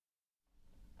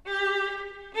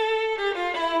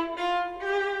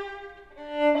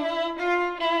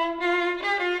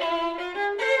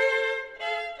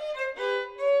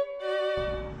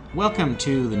Welcome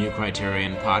to the New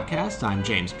Criterion podcast. I'm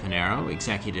James Panero,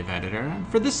 Executive Editor. And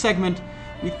for this segment,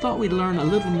 we thought we'd learn a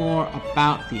little more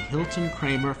about the Hilton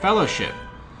Kramer Fellowship,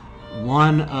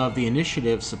 one of the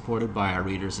initiatives supported by our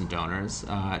readers and donors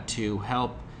to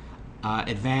help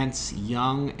advance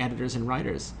young editors and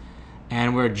writers.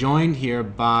 And we're joined here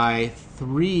by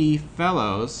three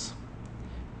fellows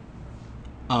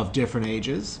of different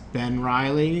ages: Ben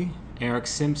Riley, Eric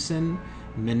Simpson,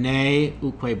 Mene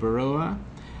Ukueberuwa,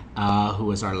 who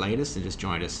was our latest and just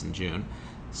joined us in June.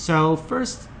 So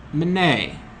first,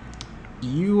 Mene,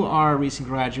 you are a recent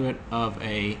graduate of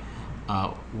a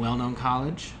well-known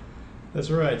college. That's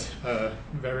right.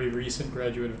 Very recent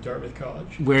graduate of Dartmouth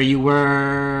College. Where you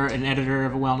were an editor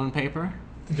of a well-known paper?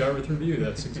 The Dartmouth Review,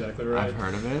 that's exactly right. I've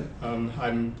heard of it.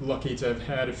 I'm lucky to have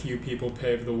had a few people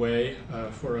pave the way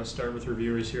for us Dartmouth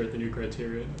reviewers here at the New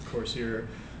Criterion. Of course, you're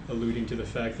alluding to the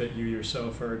fact that you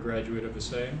yourself are a graduate of the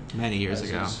same. Many years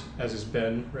ago. As is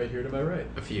Ben right here to my right.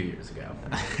 A few years ago.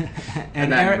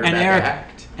 and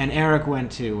Eric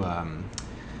went to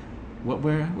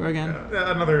where again?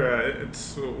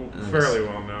 It's fairly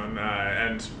well known,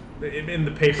 and in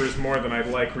the papers more than I'd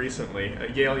like recently.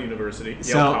 Yale University,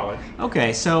 Yale College.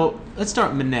 Okay, so let's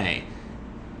start Mene.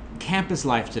 Campus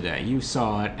life today. You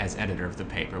saw it as editor of the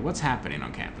paper. What's happening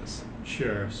on campus?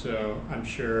 Sure. So I'm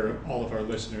sure all of our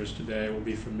listeners today will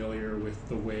be familiar with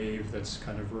the wave that's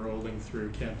kind of rolling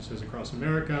through campuses across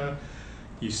America.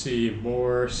 You see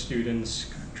more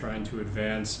students trying to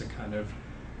advance a kind of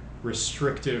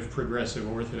restrictive progressive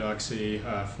orthodoxy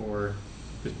for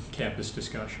the campus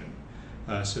discussion.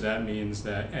 So that means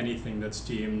that anything that's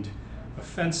deemed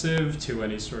offensive to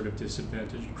any sort of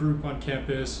disadvantaged group on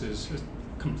campus is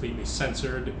completely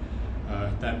censored.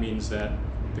 That means that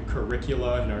the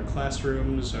curricula in our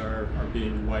classrooms are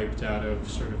being wiped out of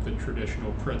sort of the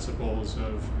traditional principles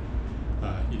of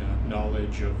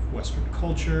knowledge of Western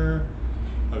culture,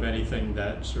 of anything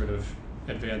that sort of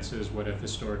advances what have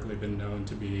historically been known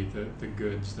to be the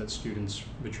goods that students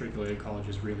matriculated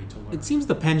colleges really to learn. It seems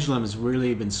the pendulum has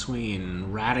really been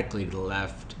swinging radically to the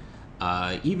left,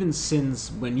 even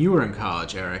since when you were in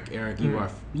college, Eric. Eric,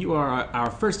 you are our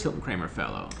first Hilton Kramer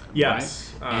Fellow.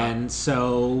 Yes. Right? And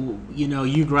so,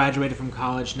 you graduated from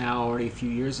college now already a few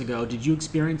years ago. Did you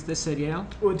experience this at Yale?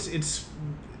 Well,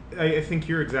 I think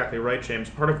you're exactly right, James.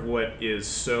 Part of what is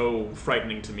so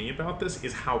frightening to me about this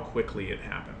is how quickly it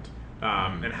happened.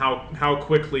 And how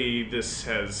quickly this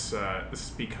has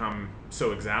become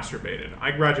so exacerbated. I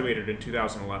graduated in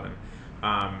 2011,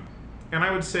 and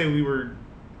I would say we were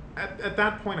at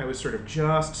that point. I was sort of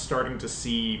just starting to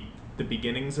see the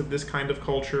beginnings of this kind of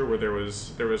culture, where there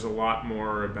was a lot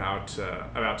more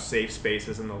about safe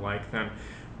spaces and the like then.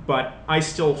 But I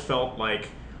still felt like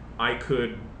I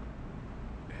could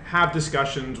have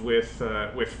discussions with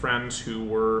friends who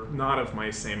were not of my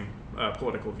same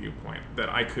political viewpoint, that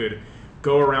I could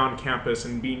go around campus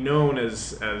and be known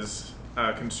as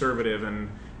conservative and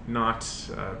not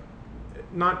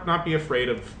be afraid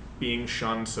of being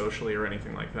shunned socially or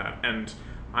anything like that. And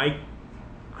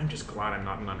I'm just glad I'm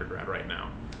not an undergrad right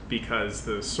now, because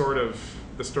the sort of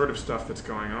stuff that's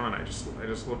going on, I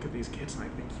just look at these kids and I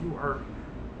think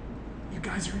you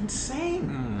guys are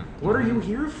insane. What are you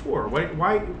here for?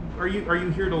 Why are you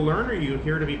here to learn, or are you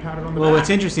here to be patted on the back? Well, what's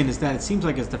interesting is that it seems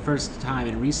like it's the first time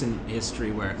in recent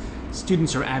history where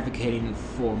students are advocating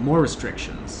for more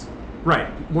restrictions.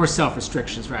 Right. More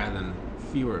self-restrictions rather than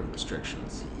fewer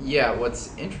restrictions. Yeah,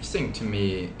 what's interesting to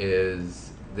me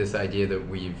is this idea that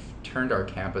we've turned our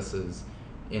campuses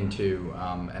into,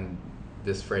 and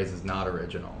this phrase is not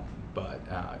original, but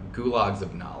gulags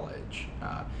of knowledge.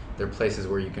 They're places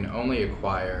where you can only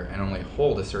acquire and only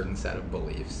hold a certain set of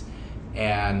beliefs.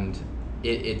 And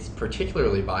it's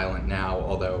particularly violent now,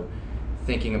 although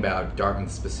thinking about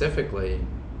Dartmouth specifically,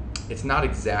 it's not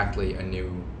exactly a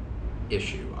new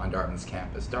issue on Dartmouth's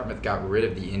campus. Dartmouth got rid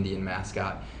of the Indian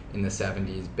mascot in the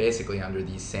 70s, basically under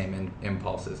these same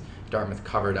impulses. Dartmouth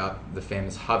covered up the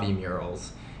famous Hovey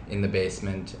murals in the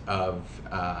basement of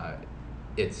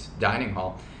its dining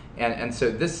hall. And so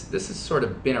this has sort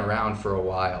of been around for a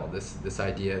while, this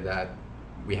idea that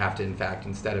we have to, in fact,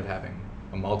 instead of having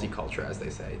a multiculture, as they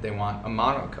say, they want a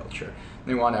monoculture.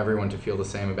 They want everyone to feel the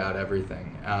same about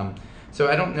everything. So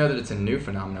I don't know that it's a new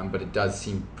phenomenon, but it does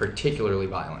seem particularly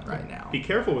violent right now. Be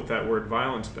careful with that word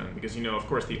violence, Ben, because, of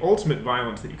course, the ultimate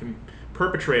violence that you can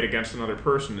perpetrate against another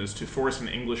person is to force an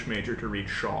English major to read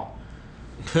Shaw.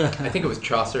 I think it was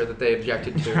Chaucer that they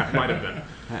objected to. Might have been.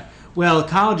 Well,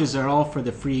 colleges are all for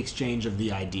the free exchange of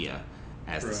the idea.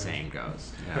 as the Right. saying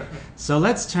goes. Yeah. So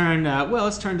let's turn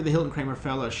to the Hilton Kramer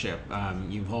Fellowship.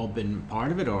 You've all been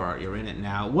part of it, or you're in it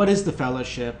now. What is the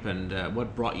fellowship, and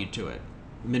what brought you to it?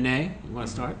 Mene, you want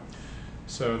to start?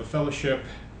 So the fellowship,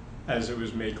 as it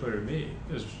was made clear to me,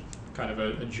 is kind of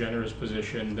a generous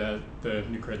position that the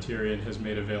New Criterion has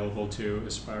made available to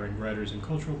aspiring writers and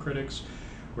cultural critics,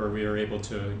 where we are able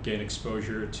to gain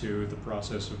exposure to the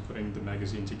process of putting the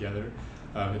magazine together.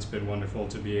 It's been wonderful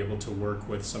to be able to work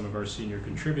with some of our senior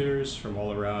contributors from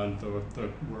all around the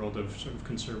world of sort of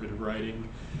conservative writing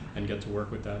and get to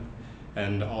work with them.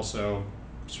 And also,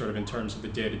 sort of in terms of the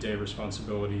day-to-day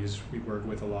responsibilities, we work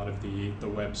with a lot of the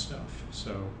web stuff.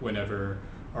 So whenever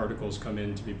articles come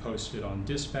in to be posted on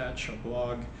Dispatch, a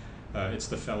blog, it's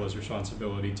the fellow's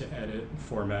responsibility to edit,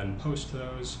 format, and post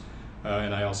those.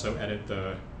 And I also edit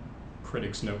the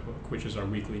Critics Notebook, which is our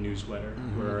weekly newsletter,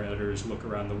 where our editors look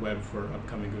around the web for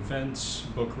upcoming events,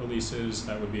 book releases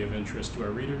that would be of interest to our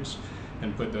readers,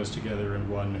 and put those together in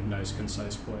one nice,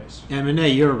 concise place. And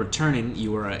Mene, you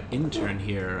were an intern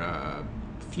here a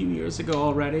few years ago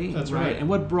already. That's right. And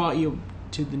what brought you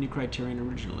to the New Criterion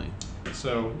originally?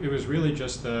 So it was really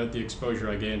just the exposure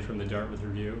I gained from the Dartmouth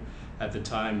Review. At the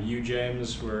time, you,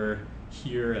 James, were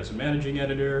here as a managing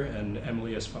editor, and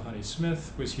Emily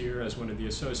Esfahani-Smith was here as one of the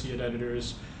associate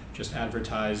editors, just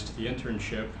advertised the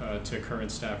internship to current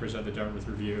staffers at the Dartmouth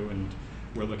Review, and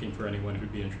we're looking for anyone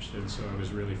who'd be interested. So I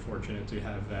was really fortunate to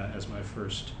have that as my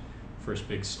first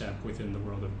big step within the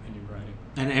world of opinion writing.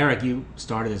 And Eric, you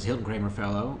started as Hilton Kramer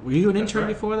Fellow. Were you an intern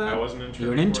before that? I was an intern. You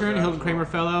were an before intern, that Hilton as Kramer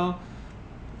well. Fellow,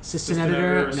 assistant Assistant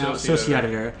editor, editor, now associate associate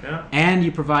editor. editor. Yeah. And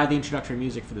you provide the introductory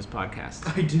music for this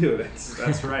podcast. I do.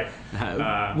 That's right.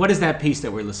 What is that piece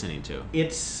that we're listening to?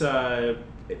 It's the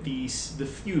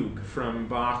fugue from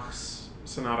Bach's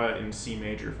Sonata in C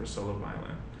major for solo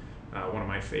violin. One of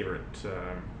my favorite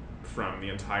from the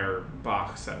entire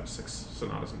Bach set of 6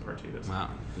 sonatas and partitas.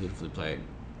 Wow, beautifully played.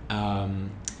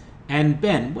 And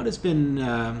Ben, what has been,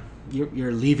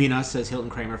 you're leaving us as Hilton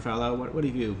Kramer Fellow. What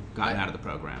have you gotten out of the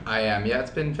program? I am. Yeah,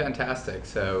 it's been fantastic.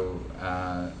 So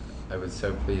I was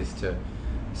so pleased to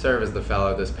serve as the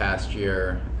fellow this past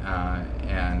year,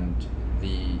 and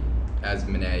as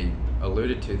Mene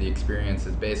alluded to, the experience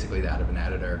is basically that of an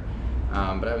editor.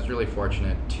 But I was really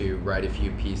fortunate to write a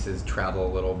few pieces, travel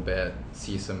a little bit,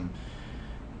 see some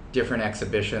different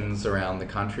exhibitions around the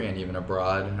country and even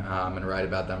abroad, and write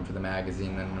about them for the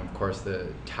magazine. And of course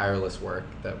the tireless work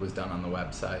that was done on the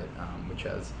website, which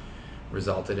has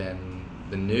resulted in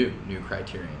the new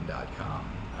Criterion.com,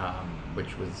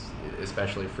 which was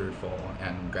especially fruitful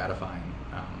and gratifying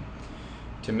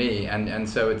to me. And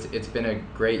so it's been a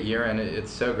great year, and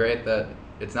it's so great that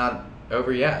it's not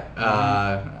over yet.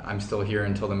 I'm still here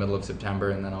until the middle of September,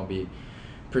 and then I'll be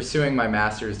pursuing my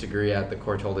master's degree at the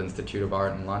Courtauld Institute of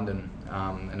Art in London.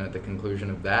 And at the conclusion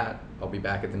of that, I'll be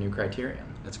back at the New Criterion.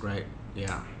 That's great.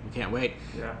 Yeah, we can't wait.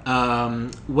 Yeah.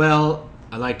 Well,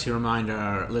 I'd like to remind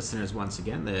our listeners once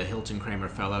again, the Hilton Kramer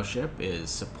Fellowship is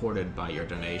supported by your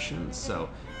donations, so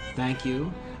thank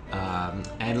you.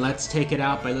 And let's take it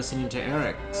out by listening to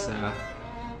Eric's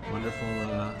wonderful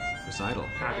recital.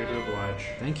 Happy to oblige.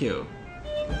 Thank you.